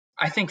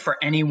I think for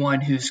anyone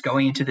who's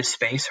going into this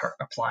space or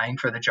applying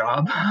for the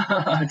job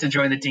to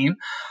join the team,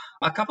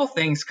 a couple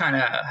things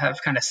have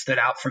stood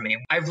out for me.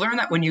 I've learned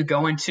that when you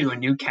go into a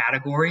new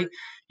category,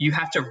 you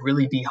have to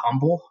really be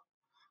humble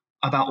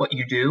about what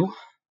you do,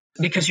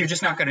 because you're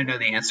just not going to know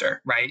the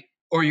answer, right?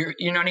 Or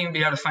you're not even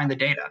be able to find the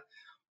data,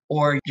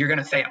 or you're going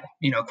to fail,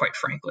 quite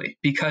frankly,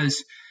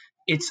 because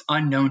it's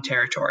unknown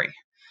territory.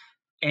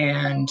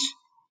 And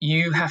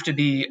you have to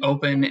be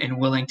open and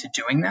willing to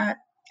doing that.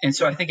 And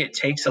so I think it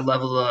takes a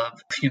level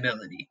of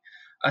humility,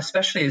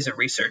 especially as a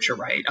researcher,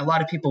 right? A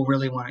lot of people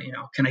really want to,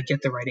 can I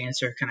get the right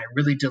answer? Can I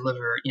really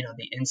deliver,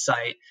 the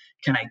insight?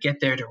 Can I get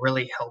there to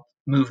really help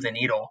move the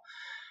needle?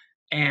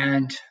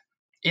 And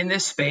in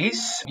this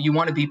space, you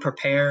want to be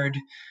prepared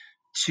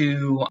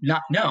to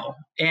not know.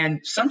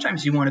 And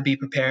sometimes you want to be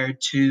prepared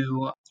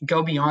to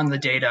go beyond the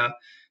data,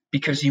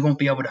 because you won't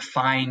be able to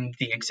find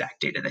the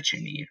exact data that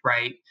you need,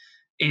 right?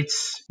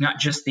 It's not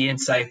just the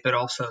insight, but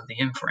also the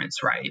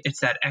inference, right? It's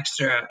that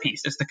extra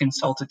piece. It's the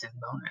consultative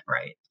moment,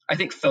 right? I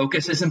think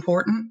focus is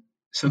important.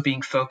 So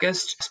being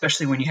focused,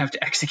 especially when you have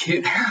to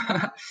execute.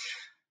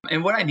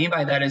 And what I mean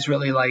by that is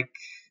really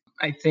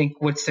I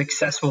think what's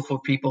successful for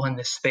people in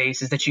this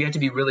space is that you have to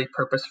be really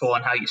purposeful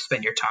in how you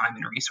spend your time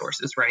and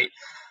resources, right?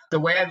 The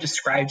way I've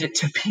described it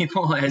to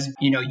people is,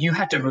 you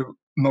have to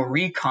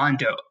Marie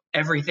Kondo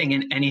everything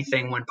and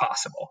anything when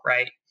possible,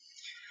 right?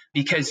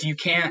 Because you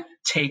can't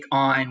take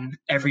on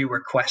every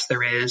request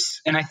there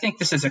is. And I think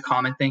this is a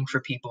common thing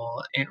for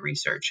people in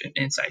research and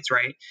insights,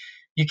 right?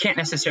 You can't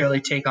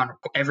necessarily take on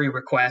every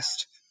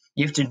request.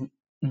 You have to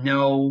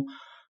know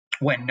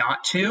when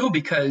not to,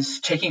 because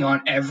taking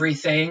on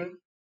everything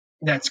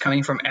that's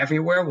coming from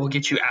everywhere will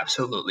get you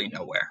absolutely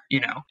nowhere,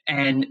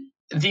 And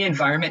the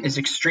environment is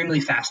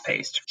extremely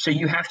fast-paced. So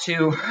you have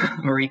to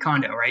Marie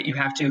Kondo, right? You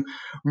have to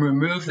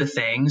remove the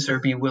things, or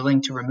be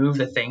willing to remove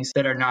the things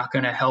that are not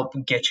going to help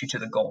get you to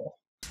the goal.